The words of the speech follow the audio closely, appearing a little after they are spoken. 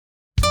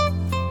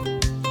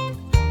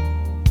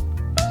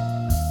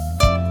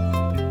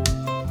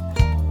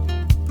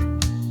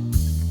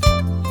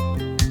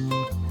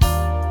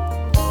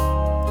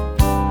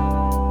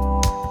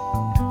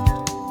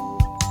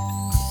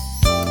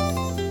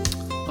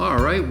All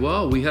right.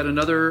 Well, we had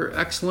another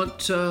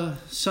excellent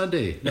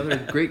Sunday, another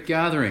great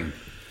gathering.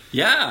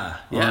 Yeah.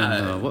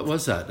 What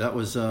was that? That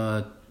was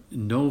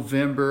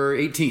November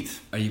 18th.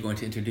 Are you going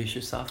to introduce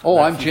yourself? Oh,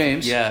 I'm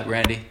James. Yeah,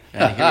 Randy.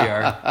 And here we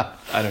are.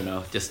 I don't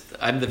know.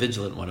 I'm the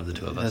vigilant one of the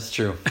two of us. That's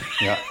true.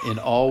 Yeah, in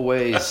all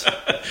ways.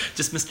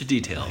 Just Mr.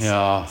 Details.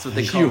 Yeah. That's what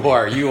they call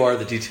me. You are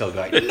the detail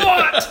guy.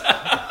 Not!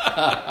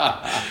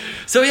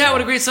 So yeah,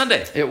 what a great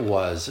Sunday. It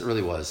was. It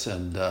really was.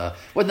 And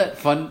wasn't that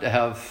fun to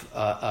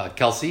have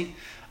Kelsey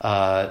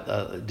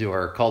do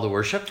our call to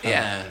worship?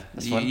 Yeah,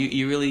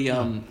 you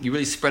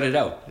really spread it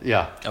out.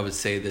 Yeah, I would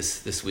say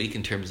this week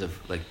in terms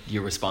of like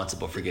you're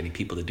responsible for getting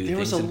people to do things. There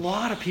was a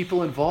lot of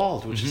people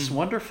involved, which is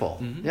wonderful.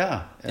 Mm-hmm.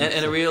 Yeah,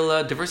 and a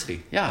real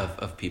diversity. Yeah.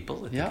 of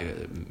people. I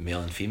think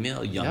male and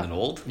female, young and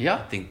old. Yeah,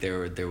 I think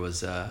there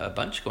was a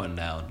bunch going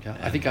down. Yeah,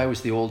 I think I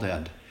was the old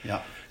end.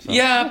 Yeah. So.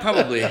 Yeah,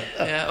 probably.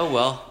 Yeah. Oh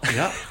well.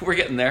 Yeah, we're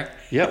getting there.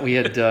 Yeah, we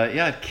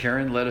had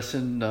Karen led us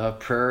in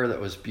prayer that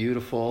was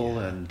beautiful,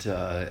 and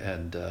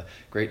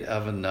great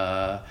Evan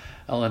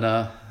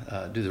Elena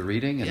do the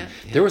reading, and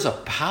there was a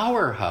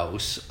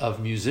powerhouse of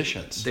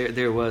musicians.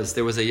 There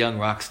was a young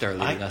rock star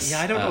leading us.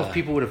 Yeah, I don't know if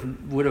people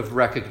would have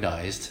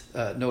recognized,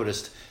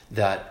 noticed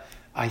that.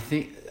 I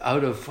think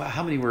out of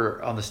how many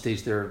were on the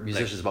stage there,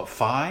 musicians, about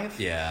 5.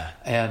 Yeah,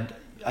 and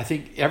I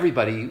think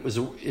everybody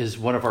is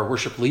one of our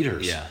worship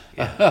leaders. Yeah.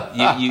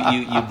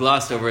 You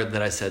glossed over it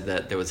that I said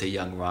that there was a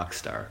young rock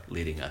star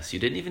leading us. You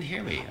didn't even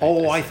hear me.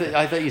 I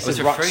thought you said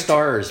rock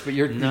stars, but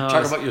you're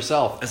talking about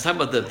yourself. I was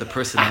talking about the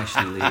person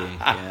actually leading.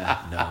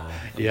 Yeah,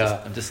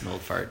 no. I'm just an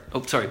old fart.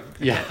 Oh, sorry.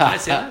 Yeah. Can I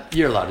say that?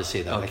 You're allowed to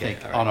say that, okay, I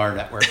think, right. on our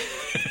network.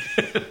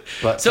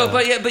 But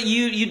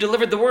you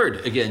delivered the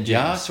word again, James.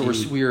 Yeah, so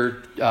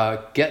we're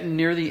getting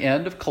near the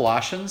end of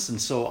Colossians,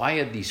 and so I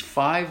had these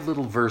 5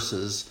 little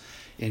verses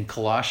in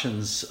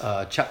Colossians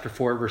chapter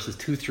 4, verses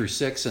 2 through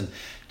 6, and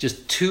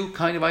just 2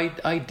 kind of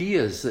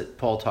ideas that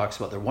Paul talks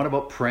about there. One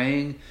about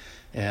praying,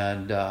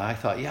 and I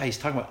thought, he's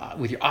talking about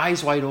with your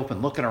eyes wide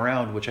open, looking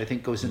around, which I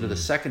think goes into the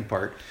second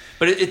part.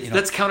 But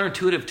that's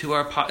counterintuitive to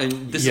our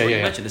and this is what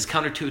you mentioned. It's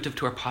counterintuitive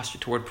to our posture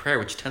toward prayer,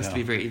 which tends to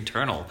be very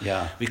internal.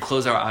 Yeah, we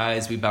close our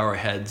eyes, we bow our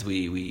heads,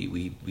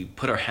 we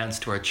put our hands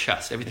to our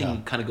chest.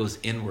 Everything kind of goes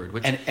inward,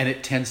 which and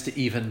it tends to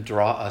even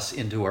draw us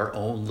into our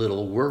own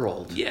little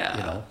world.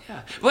 Yeah.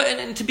 Well,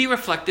 and to be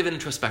reflective and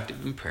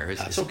introspective in prayer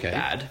isn't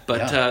bad,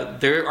 but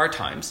there are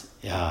times.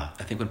 Yeah,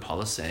 I think when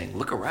Paul is saying,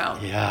 "Look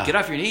around, get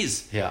off your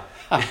knees." Yeah,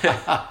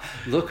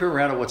 look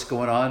around at what's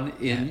going on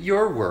in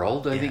your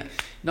world. I think.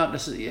 Not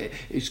necessarily.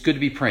 It's good to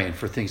be praying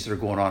for things that are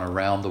going on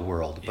around the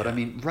world, but I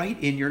mean, right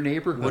in your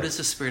neighborhood. What is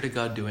the Spirit of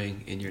God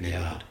doing in your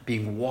neighborhood?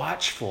 Being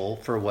watchful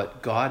for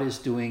what God is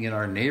doing in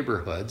our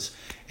neighborhoods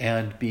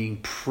and being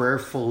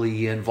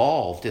prayerfully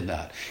involved in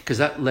that, because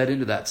that led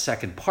into that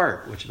second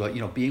part, which is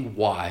about being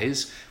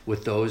wise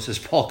with those, as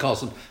Paul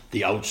calls them,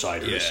 the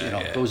outsiders.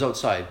 Those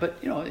outside.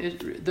 But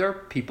there are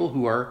people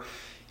who are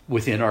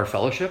within our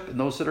fellowship and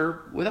those that are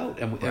without,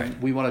 and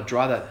we want to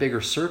draw that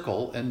bigger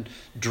circle and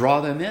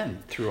draw them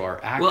in through our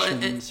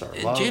actions, our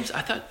love. James,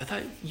 I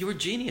thought you were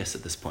genius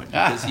at this point,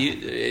 because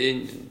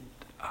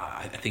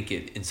I think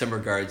in some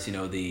regards,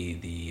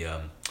 the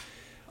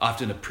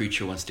often a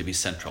preacher wants to be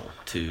central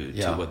to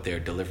what they're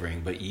delivering,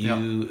 but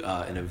you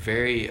in a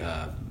very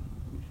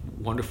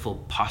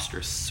wonderful posture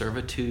of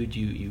servitude,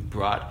 you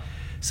brought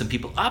some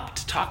people up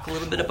to talk a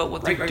little bit about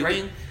what they're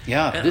doing. Right.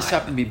 Yeah, and this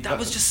happened to me. That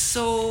was just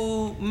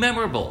so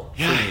memorable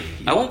for me.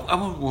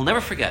 We'll never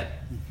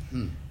forget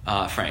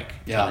Frank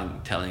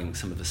telling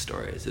some of the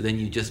stories. And then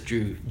you just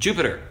drew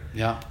Jupiter,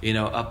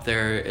 up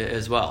there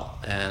as well.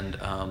 And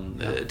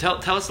tell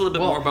us a little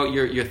bit more about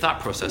your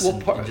thought process.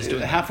 Well,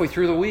 halfway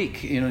through the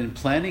week, in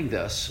planning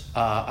this,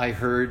 I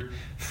heard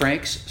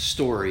Frank's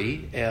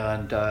story,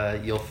 and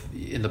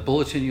in the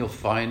bulletin you'll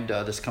find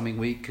this coming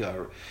week.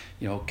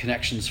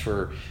 Connections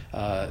for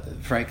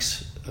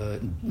Frank's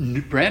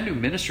brand new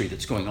ministry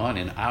that's going on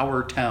in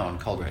our town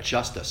called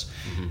Justice.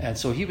 Mm-hmm. And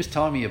so he was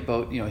telling me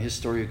about his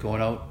story of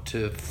going out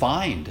to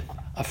find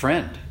a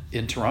friend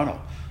in Toronto,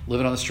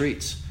 living on the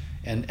streets,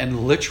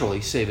 and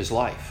literally save his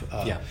life.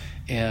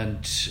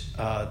 And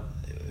I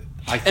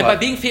thought, and by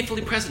being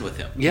faithfully present with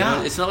him.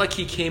 Yeah, it's not like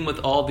he came with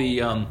all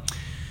the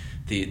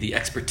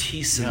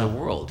expertise in the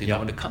world.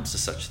 When it comes to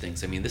such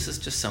things. I mean, this is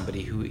just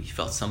somebody who he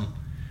felt some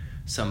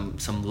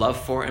love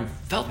for and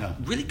felt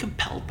really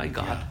compelled by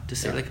God to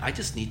say, I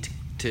just need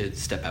to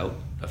step out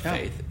of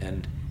faith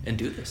and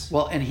do this.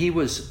 Well, and he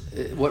was,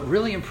 what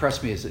really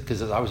impressed me is that,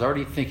 because I was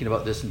already thinking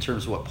about this in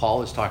terms of what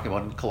Paul is talking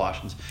about in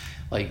Colossians,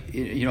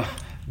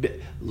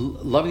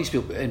 loving these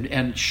people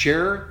and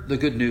share the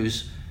good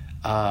news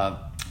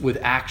with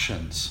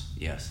actions.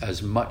 Yes.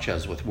 As much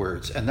as with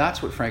words. And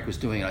that's what Frank was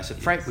doing. And I said,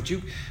 Frank, would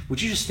you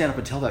just stand up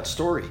and tell that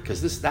story?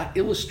 Because that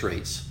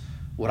illustrates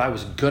what I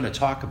was going to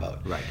talk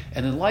about. Right.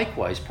 And then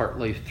likewise,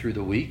 partly through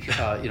the week,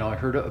 I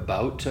heard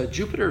about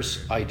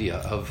Jupiter's idea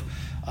of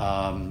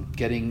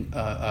getting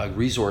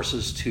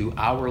resources to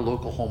our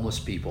local homeless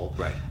people.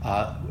 Right.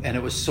 And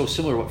it was so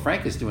similar to what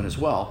Frank is doing as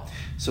well.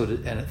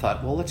 And I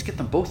thought, well, let's get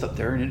them both up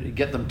there and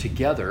get them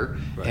together,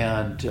 right.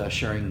 And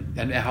sharing,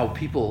 and how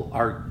people,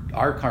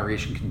 our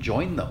congregation can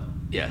join them.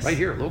 Yes. Right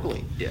here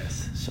locally.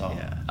 Yes. So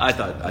yeah. I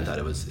thought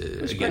it was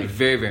again, great.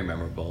 very, very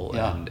memorable.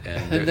 Yeah.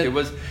 And there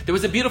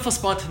was a beautiful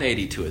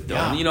spontaneity to it, though.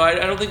 Yeah. And,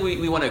 I don't think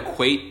we want to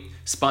equate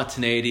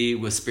spontaneity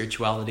with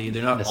spirituality.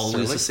 They're not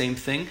always the same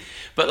thing.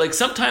 But like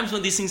sometimes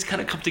when these things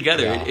kind of come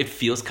together, it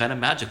feels kind of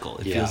magical.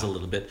 It feels a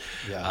little bit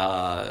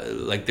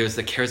like there's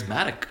the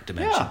charismatic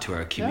dimension to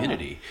our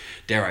community,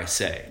 dare I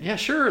say. Yeah,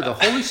 sure. The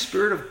Holy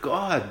Spirit of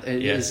God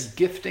is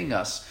gifting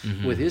us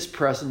with His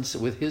presence,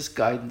 with His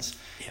guidance.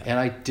 Yeah. And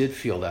I did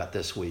feel that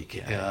this week.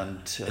 Yeah.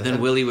 And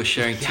then Willie was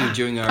sharing too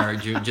during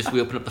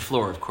we opened up the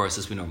floor, of course,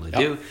 as we normally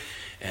do.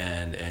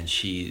 And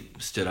she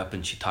stood up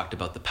and she talked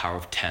about the power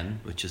of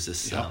 10, which is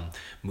this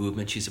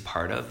movement she's a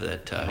part of,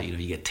 that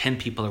you get 10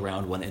 people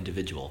around one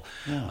individual,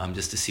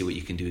 just to see what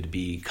you can do to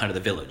be kind of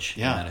the village,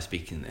 manner of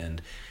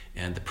speaking.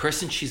 And the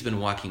person she's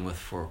been walking with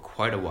for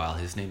quite a while,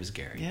 his name is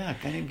Gary. Yeah,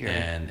 a guy named Gary.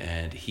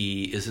 And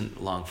he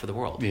isn't long for the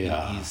world.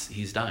 Yeah.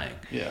 He's dying.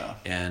 Yeah.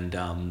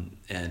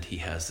 And he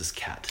has this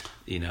cat,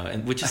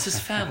 and which is his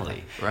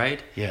family,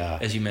 right? Yeah.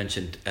 As you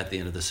mentioned at the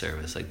end of the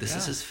service, like this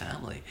is his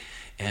family.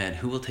 And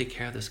who will take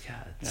care of this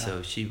cat? Yeah.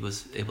 So she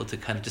was able to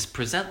kind of just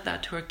present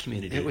that to our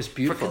community. It was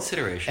beautiful. For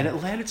consideration. And it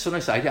landed so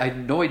nicely. I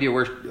had no idea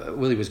where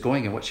Willie was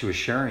going and what she was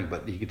sharing,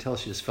 but you could tell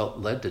she just felt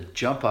led to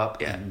jump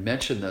up and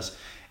mention this.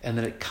 And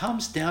then it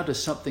comes down to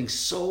something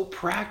so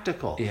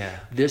practical. Yeah.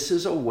 This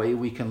is a way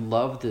we can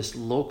love this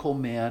local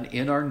man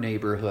in our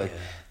neighborhood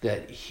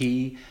that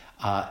he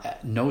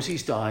knows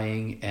he's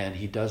dying, and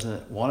he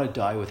doesn't want to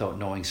die without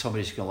knowing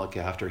somebody's going to look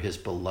after his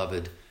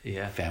beloved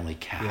family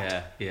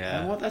cat.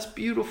 Yeah. And that's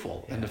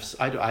beautiful. Yeah. And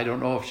I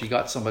don't know if she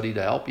got somebody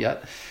to help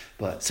yet,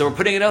 but so we're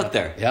putting it out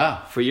there.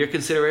 Yeah. For your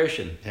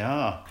consideration.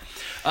 Yeah.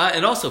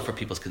 And also for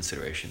people's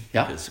consideration.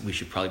 Yeah. Because we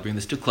should probably bring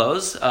this to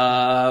close.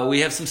 We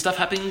have some stuff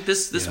happening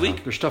this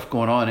week. There's stuff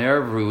going on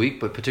every week,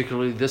 but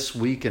particularly this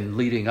week and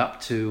leading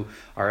up to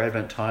our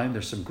Advent time,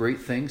 there's some great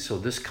things. So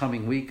this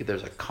coming week,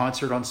 there's a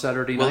concert on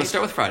Saturday night. Well, let's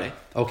start with Friday.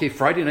 Okay,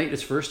 Friday night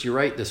is first. You're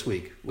right, this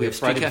week. We have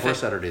Friday before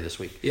Saturday this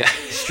week. Yeah.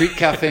 Street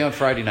Cafe on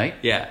Friday night.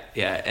 Yeah.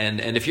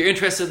 And if you're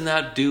interested in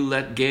that, do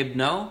let Gabe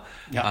know.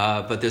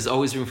 Yeah. But there's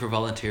always room for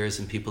volunteers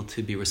and people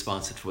to be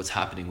responsive to what's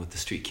happening with the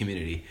street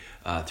community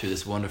through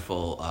this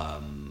wonderful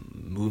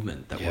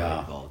movement that we're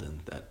involved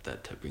in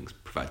that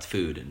provides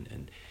food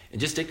and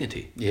just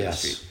dignity to the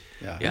street.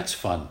 Yeah, it's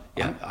fun.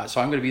 Yeah.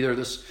 So I'm going to be there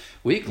this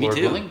week, Me Lord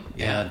too. willing.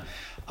 Yeah.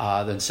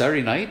 And then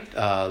Saturday night,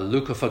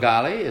 Luca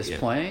Fagale is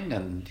playing,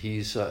 and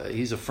he's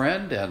a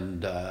friend,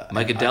 and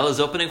Mike Adele is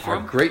opening for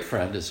him. Our great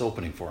friend is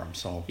opening for him.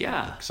 So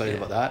excited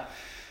about that.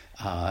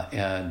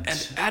 And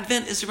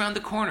Advent is around the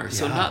corner,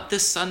 so not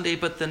this Sunday,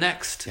 but the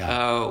next. We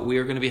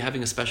are going to be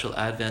having a special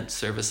Advent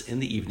service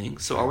in the evening,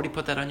 so already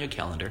put that on your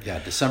calendar. Yeah,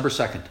 December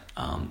 2nd.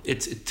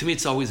 To me,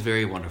 it's always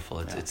very wonderful.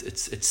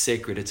 It's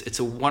sacred. It's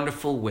a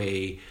wonderful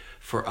way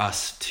for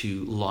us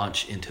to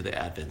launch into the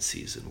Advent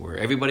season, where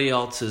everybody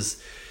else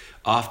is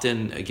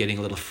often getting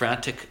a little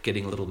frantic,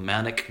 getting a little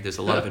manic. There's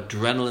a lot of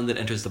adrenaline that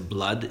enters the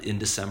blood in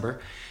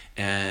December.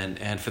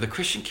 And for the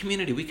Christian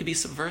community, we can be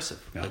subversive.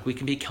 Yeah. Like we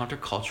can be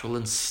countercultural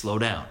and slow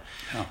down.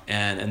 Yeah.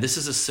 And this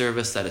is a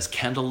service that is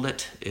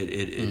candlelit.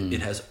 It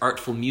has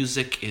artful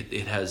music.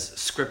 It has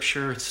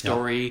scripture,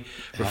 story,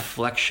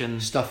 reflection.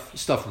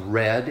 Stuff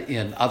read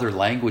in other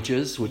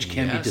languages, which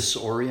can be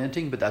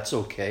disorienting, but that's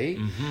okay.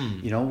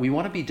 Mm-hmm. We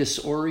want to be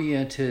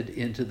disoriented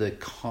into the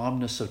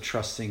calmness of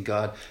trusting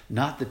God,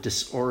 not the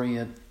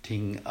disorienting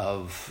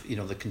of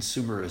the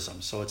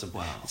consumerism. So it's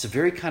a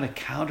very kind of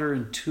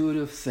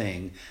counterintuitive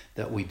thing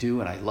that we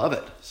do, and I love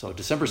it. So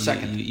December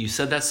 2nd. You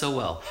said that so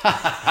well.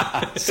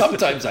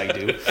 Sometimes I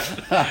do.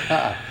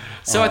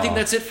 So I think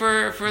that's it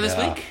for this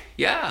week.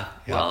 Yeah.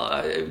 Well,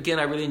 again,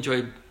 I really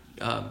enjoyed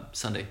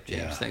Sunday,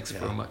 James. Thanks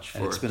very much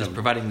for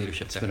providing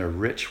leadership. It's been a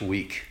rich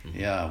week. Mm-hmm.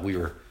 Yeah,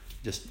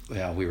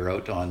 we were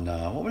out on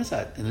what was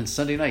that? And then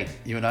Sunday night,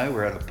 you and I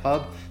were at a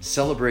pub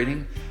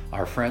celebrating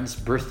our friend's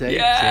birthday.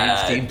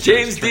 Yeah,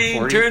 James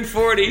Dean turned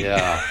 40.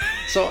 Yeah.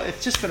 So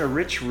it's just been a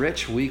rich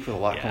week with a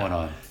lot going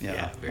on.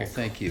 Yeah. Well,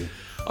 thank you.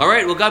 All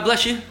right. Well, God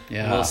bless you.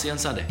 Yeah. We'll see you on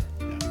Sunday.